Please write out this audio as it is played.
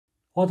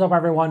What's up,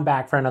 everyone?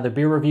 Back for another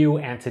beer review,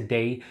 and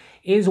today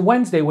is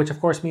Wednesday, which of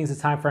course means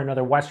it's time for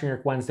another Western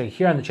York Wednesday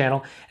here on the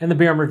channel. And the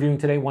beer I'm reviewing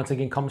today once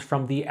again comes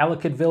from the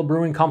Ellicottville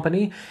Brewing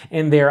Company,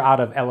 and they're out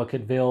of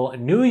Ellicottville,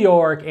 New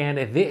York. And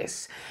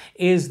this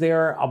is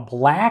their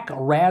Black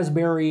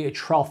Raspberry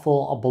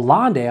Truffle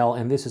Blonde Ale,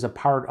 and this is a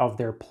part of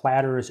their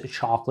Platter's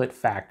Chocolate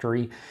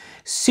Factory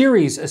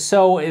series.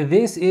 So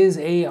this is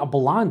a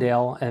blonde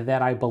ale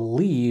that I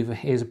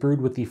believe is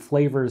brewed with the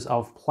flavors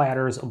of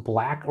Platter's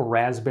Black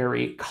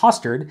Raspberry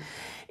Custard.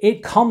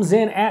 It comes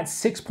in at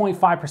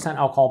 6.5%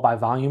 alcohol by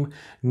volume,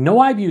 no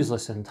IBUs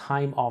listed,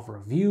 time of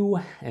review,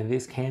 and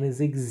this can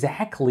is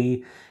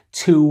exactly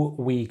 2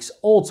 weeks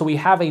old. So we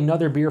have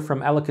another beer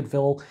from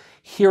Ellicottville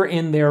here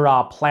in their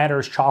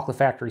Platter's Chocolate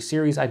Factory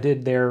series. I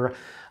did their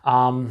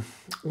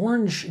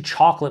orange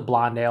chocolate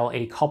blonde ale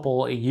a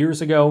couple of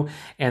years ago,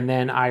 and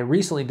then I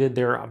recently did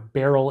their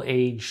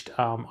barrel-aged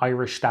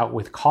Irish stout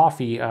with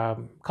coffee a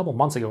couple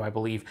months ago, I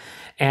believe.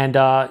 And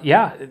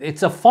yeah,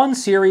 it's a fun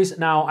series.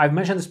 Now, I've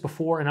mentioned this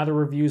before in other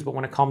reviews, but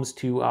when it comes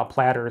to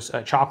Platter's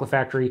Chocolate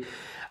Factory,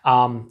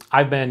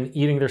 I've been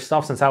eating their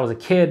stuff since I was a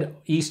kid.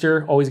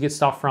 Easter, always get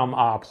stuff from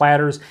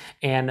Platter's.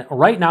 And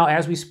right now,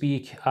 as we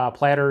speak,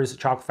 Platter's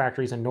Chocolate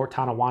Factory is in North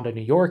Tonawanda,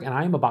 New York, and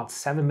I am about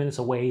 7 minutes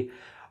away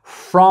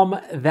from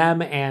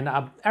them. And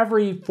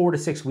every 4 to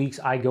 6 weeks,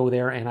 I go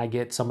there and I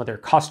get some of their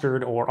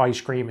custard or ice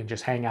cream and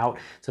just hang out.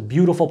 It's a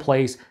beautiful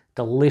place,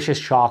 delicious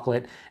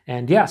chocolate.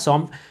 And yeah, so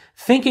I'm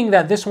thinking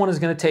that this one is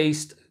going to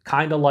taste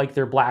kind of like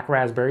their Black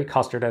Raspberry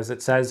Custard, as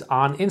it says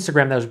on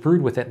Instagram, that was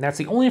brewed with it. And that's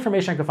the only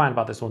information I could find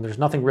about this one. There's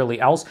nothing really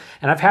else.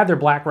 And I've had their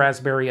Black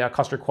Raspberry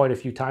Custard quite a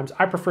few times.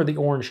 I prefer the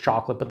orange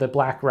chocolate, but the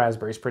Black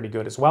Raspberry is pretty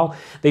good as well.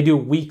 They do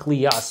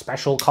weekly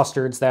special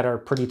custards that are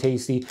pretty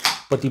tasty,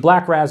 but the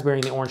Black Raspberry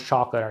and the orange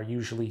chocolate are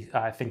usually,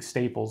 I think,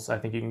 staples. I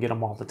think you can get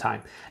them all the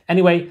time.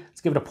 Anyway,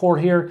 let's give it a pour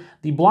here.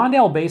 The blonde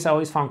ale base I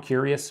always found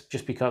curious,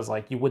 just because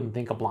like you wouldn't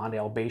think a blonde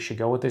ale base should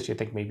go with this. You'd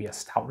think maybe a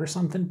stout or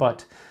something,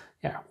 but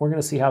yeah, we're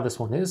going to see how this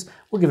one is.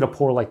 We'll give it a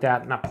pour like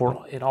that, not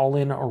pour it all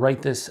in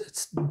right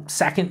this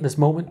second, this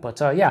moment.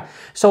 But yeah,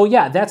 so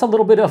yeah, that's a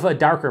little bit of a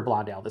darker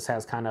blonde ale. This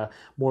has kind of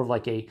more of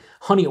like a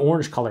honey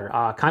orange color.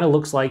 Kind of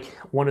looks like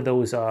one of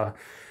those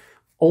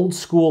old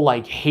school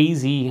like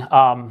hazy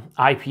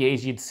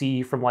IPAs you'd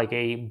see from like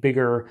a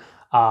bigger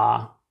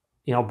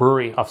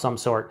brewery of some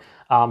sort.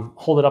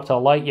 Hold it up to the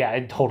light. Yeah,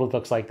 it totally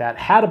looks like that.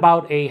 Had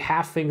about a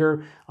half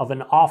finger of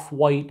an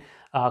off-white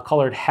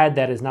colored head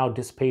that is now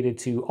dissipated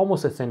to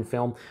almost a thin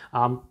film.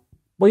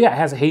 Well, yeah, it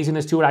has a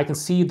haziness to it. I can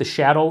see the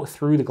shadow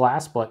through the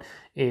glass, but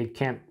it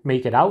can't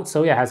make it out.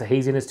 So yeah, it has a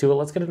haziness to it.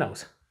 Let's get a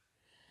nose.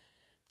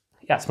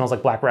 Yeah, it smells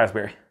like black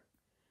raspberry.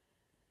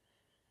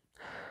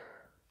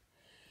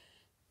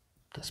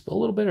 Did I spill a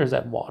little bit, or is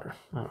that water?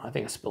 I don't know. I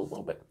think I spilled a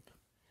little bit.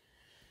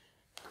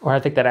 Or I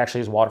think that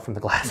actually is water from the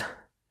glass.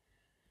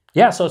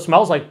 Yeah, so it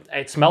smells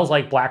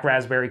like black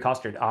raspberry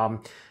custard.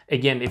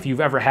 Again, if you've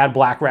ever had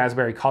black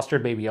raspberry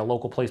custard, maybe a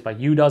local place by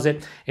you does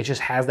it. It just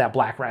has that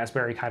black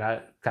raspberry kind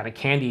of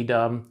candied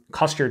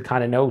custard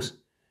kind of nose.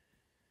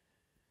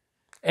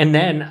 And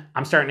then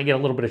I'm starting to get a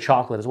little bit of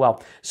chocolate as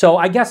well. So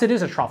I guess it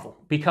is a truffle,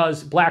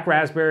 because black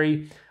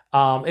raspberry.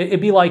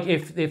 It'd be like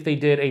if they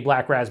did a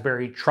black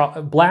raspberry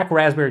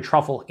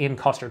truffle in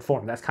custard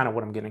form. That's kind of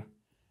what I'm getting.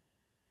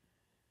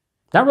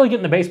 Not really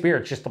getting the base beer.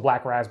 It's just the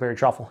black raspberry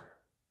truffle.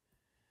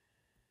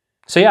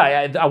 So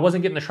yeah, I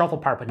wasn't getting the truffle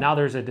part, but now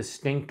there's a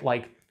distinct,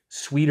 like,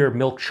 sweeter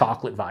milk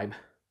chocolate vibe.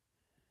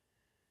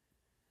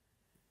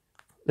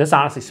 This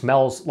honestly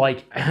smells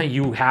like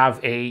you're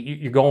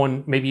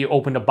going, maybe you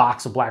opened a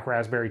box of black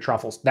raspberry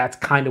truffles. That's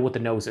kind of what the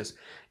nose is.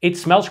 It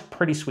smells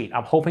pretty sweet.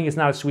 I'm hoping it's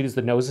not as sweet as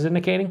the nose is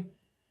indicating,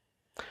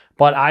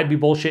 but I'd be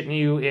bullshitting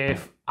you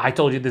if I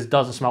told you this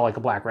doesn't smell like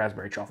a black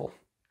raspberry truffle,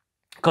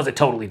 because it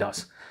totally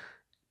does.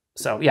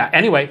 So yeah,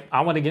 anyway,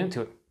 I want to get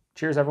into it.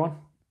 Cheers, everyone.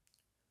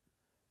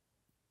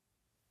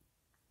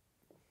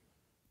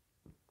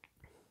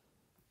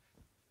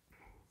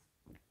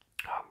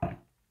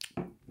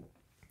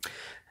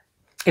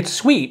 It's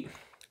sweet.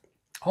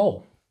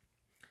 Oh,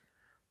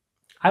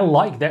 I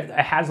like that it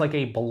has like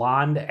a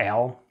blonde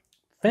ale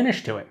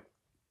finish to it.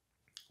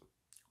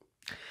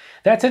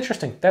 That's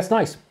interesting. That's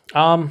nice.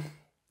 Buying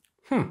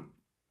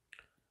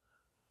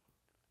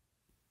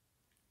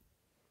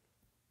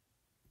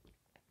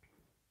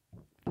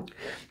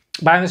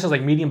this is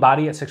like medium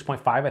body at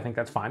 6.5. I think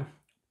that's fine.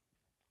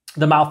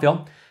 The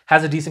mouthfeel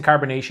has a decent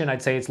carbonation.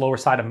 I'd say it's lower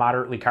side of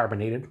moderately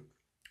carbonated.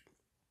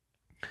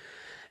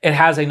 It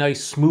has a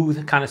nice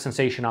smooth kind of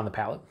sensation on the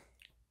palate.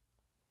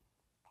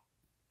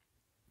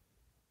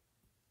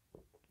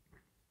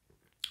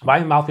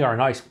 Body and mouthfeel are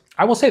nice.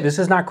 I will say this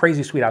is not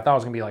crazy sweet. I thought it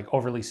was going to be like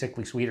overly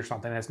sickly sweet or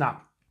something. It's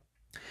not.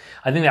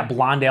 I think that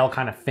blonde ale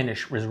kind of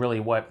finish was really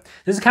what...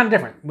 This is kind of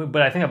different,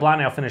 but I think a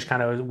blonde ale finish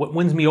kind of what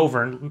wins me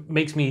over and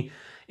makes me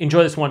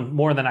enjoy this one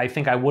more than I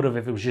think I would have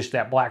if it was just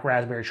that black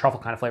raspberry truffle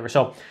kind of flavor.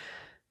 So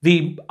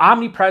the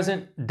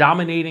omnipresent,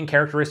 dominating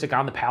characteristic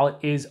on the palate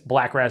is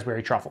black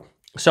raspberry truffle.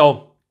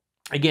 So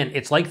Again,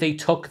 it's like they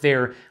took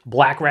their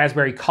black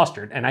raspberry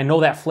custard, and I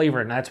know that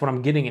flavor, and that's what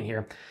I'm getting in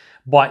here,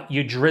 but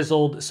you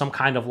drizzled some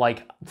kind of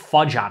like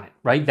fudge on it,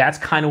 right? That's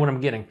kind of what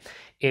I'm getting.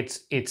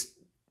 It's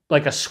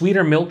like a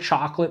sweeter milk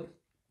chocolate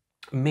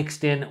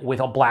mixed in with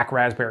a black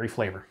raspberry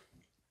flavor.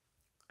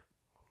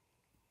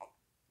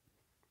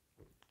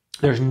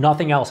 There's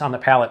nothing else on the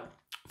palate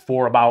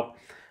for about,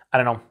 I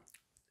don't know,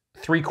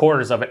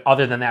 3/4 of it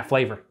other than that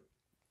flavor,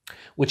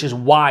 which is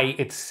why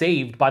it's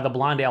saved by the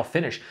blonde ale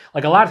finish.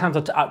 Like a lot of times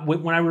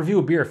when I review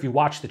a beer, if you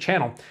watch the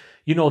channel,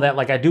 you know that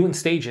like I do in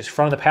stages,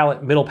 front of the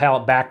palate, middle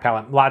palate, back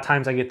palate. A lot of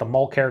times I get the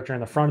malt character in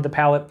the front of the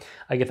palate,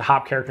 I get the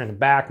hop character in the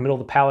back, middle of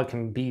the palate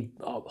can be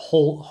a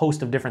whole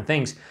host of different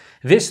things.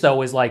 This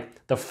though is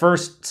like the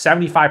first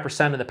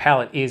 75% of the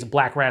palate is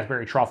black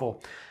raspberry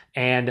truffle,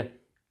 and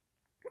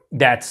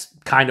that's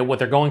kind of what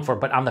they're going for.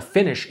 But on the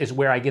finish is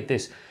where I get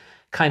this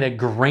kind of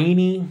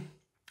grainy,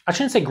 I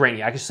shouldn't say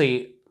grainy, I could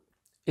say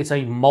it's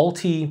a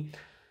malty,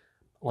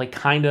 like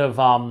kind of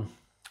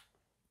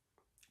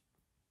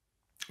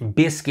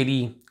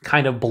biscuity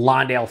kind of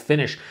blonde ale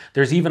finish.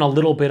 There's even a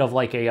little bit of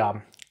like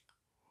a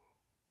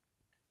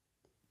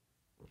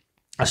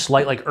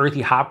slight like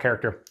earthy hop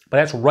character, but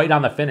that's right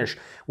on the finish,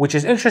 which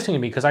is interesting to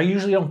me because I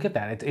usually don't get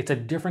that. It's a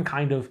different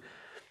kind of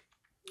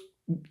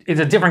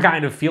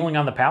feeling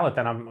on the palate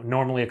than I'm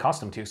normally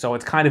accustomed to. So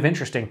it's kind of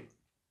interesting.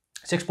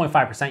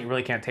 6.5%, you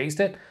really can't taste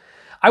it.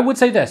 I would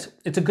say this,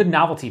 it's a good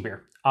novelty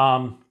beer.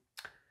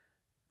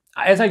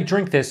 As I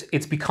drink this,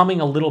 it's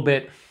becoming a little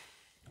bit,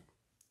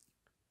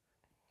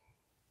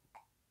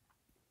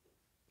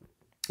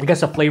 I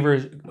guess the flavor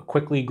is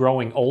quickly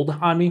growing old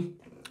on me.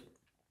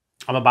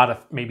 I'm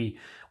about maybe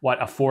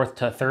a fourth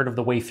to a third of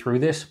the way through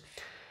this.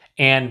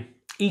 And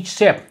each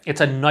sip,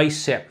 it's a nice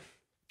sip,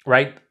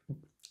 right?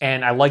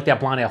 And I like that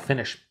blonde ale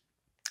finish.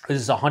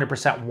 This is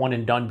 100% one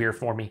and done beer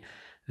for me.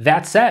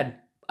 That said,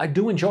 I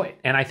do enjoy it.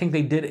 And I think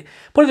they did it.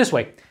 Put it this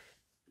way.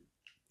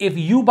 If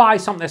you buy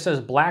something that says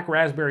Black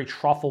Raspberry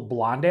Truffle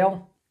Blonde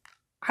Ale,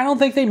 I don't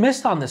think they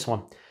missed on this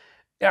one.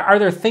 Are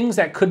there things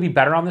that could be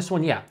better on this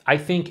one? Yeah. I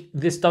think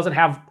this doesn't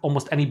have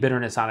almost any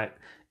bitterness on it.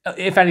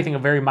 If anything, a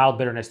very mild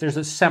bitterness. There's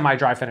a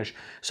semi-dry finish.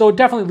 So it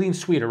definitely leans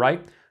sweeter,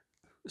 right?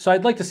 So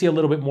I'd like to see a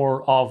little bit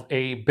more of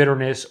a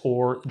bitterness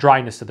or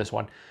dryness to this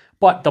one.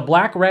 But the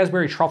Black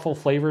Raspberry Truffle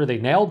flavor, they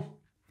nailed.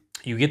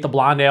 You get the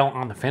blonde ale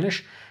on the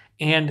finish.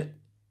 And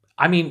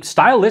I mean,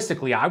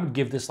 stylistically, I would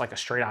give this like a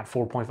straight on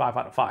 4.5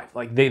 out of 5.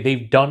 Like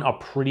they've done a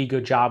pretty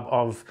good job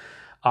of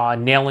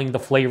nailing the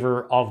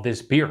flavor of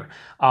this beer.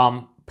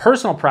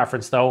 Personal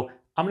preference though,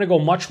 I'm going to go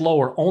much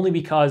lower only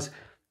because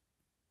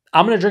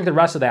I'm going to drink the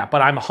rest of that,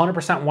 but I'm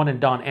 100% one and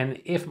done.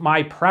 And if I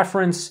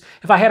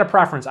had a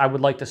preference, I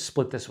would like to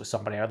split this with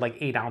somebody. I'd like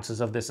 8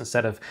 ounces of this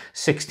instead of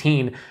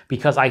 16,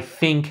 because I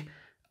think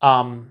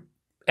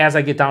as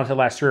I get down to the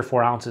last 3 or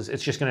 4 ounces,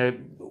 it's just going to,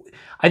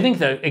 I think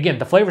that, again,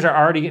 the flavors are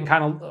already getting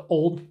kind of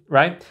old,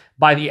 right?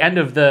 By the end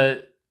of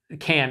the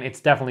can, it's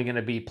definitely going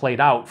to be played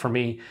out for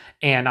me.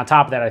 And on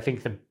top of that, I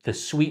think the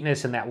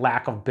sweetness and that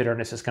lack of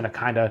bitterness is going to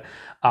kind of,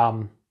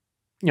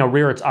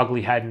 rear its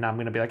ugly head, and I'm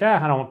going to be like,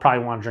 I don't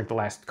probably want to drink the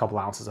last couple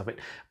ounces of it.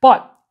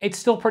 But it's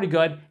still pretty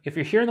good. If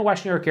you're here in the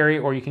West New York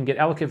area, or you can get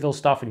Ellicottville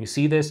stuff and you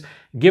see this,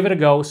 give it a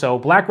go. So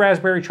Black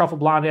Raspberry Truffle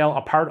Blonde Ale,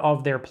 a part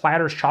of their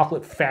Platter's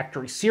Chocolate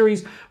Factory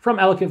series from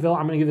Ellicottville.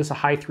 I'm going to give this a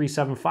high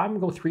 3.75. I'm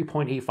going to go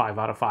 3.85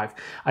 out of 5.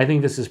 I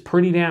think this is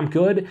pretty damn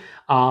good.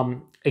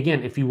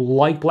 Again, if you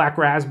like black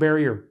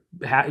raspberry or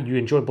you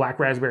enjoy black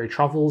raspberry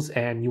truffles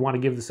and you want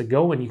to give this a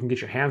go and you can get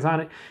your hands on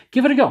it,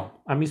 give it a go.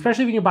 I mean,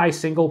 especially if you can buy a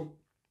single.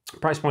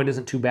 Price point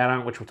isn't too bad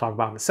on it, which we'll talk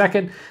about in a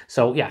second.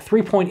 So yeah,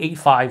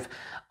 3.85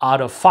 out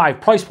of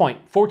 5. Price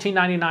point,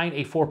 $14.99,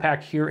 a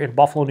 4-pack here in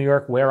Buffalo, New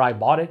York, where I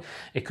bought it.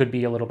 It could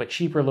be a little bit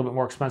cheaper, a little bit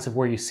more expensive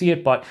where you see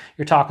it, but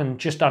you're talking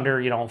just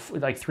under,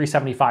 like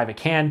 $3.75 a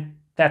can.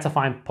 That's a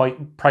fine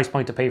price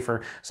point to pay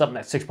for something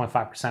that's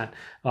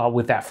 6.5%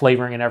 with that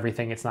flavoring and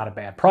everything. It's not a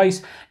bad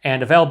price.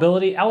 And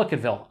availability,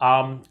 Ellicottville.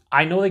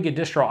 I know they get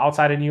distro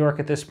outside of New York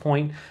at this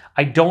point.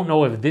 I don't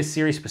know if this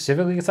series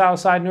specifically gets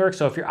outside New York.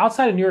 So if you're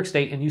outside of New York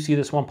State and you see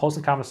this one, post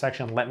in the comment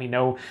section and let me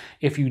know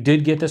if you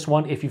did get this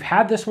one. If you've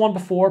had this one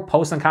before,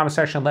 post in the comment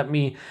section and let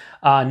me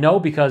know,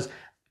 because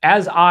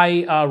as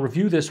I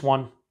review this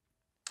one,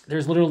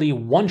 there's literally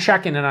one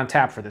check-in and on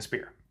tap for this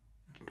beer.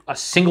 A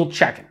single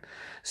check-in.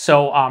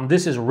 So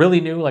this is really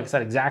new. Like I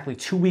said, exactly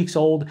 2 weeks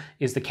old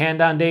is the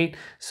can-down date.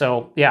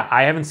 So yeah,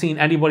 I haven't seen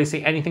anybody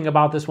say anything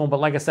about this one, but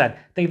like I said,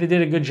 I think they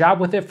did a good job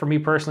with it. For me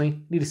personally,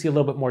 need to see a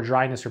little bit more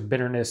dryness or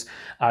bitterness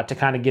to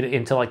kind of get it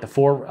into like the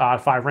 4 out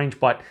of 5 range.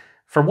 But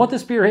for what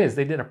this beer is,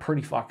 they did a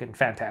pretty fucking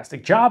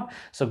fantastic job.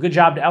 So good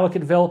job to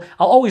Ellicottville.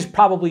 I'll always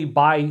probably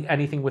buy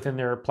anything within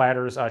their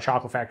Platter's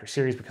Chocolate Factory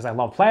series because I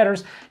love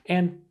Platters,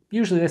 and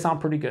usually they sound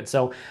pretty good.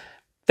 So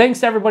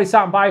thanks to everybody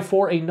stopping by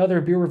for another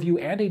beer review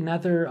and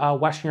another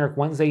West New York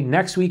Wednesday.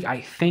 Next week,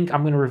 I think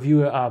I'm going to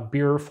review a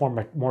beer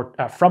from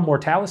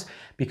Mortalis,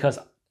 because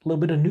a little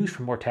bit of news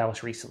from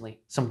Mortalis recently.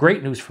 Some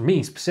great news for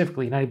me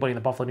specifically, not anybody in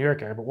the Buffalo, New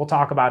York area, but we'll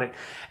talk about it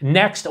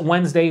next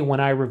Wednesday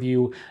when I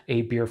review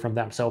a beer from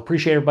them. So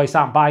appreciate everybody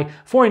stopping by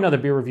for another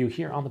beer review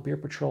here on the Beer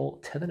Patrol.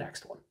 To the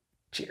next one.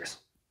 Cheers.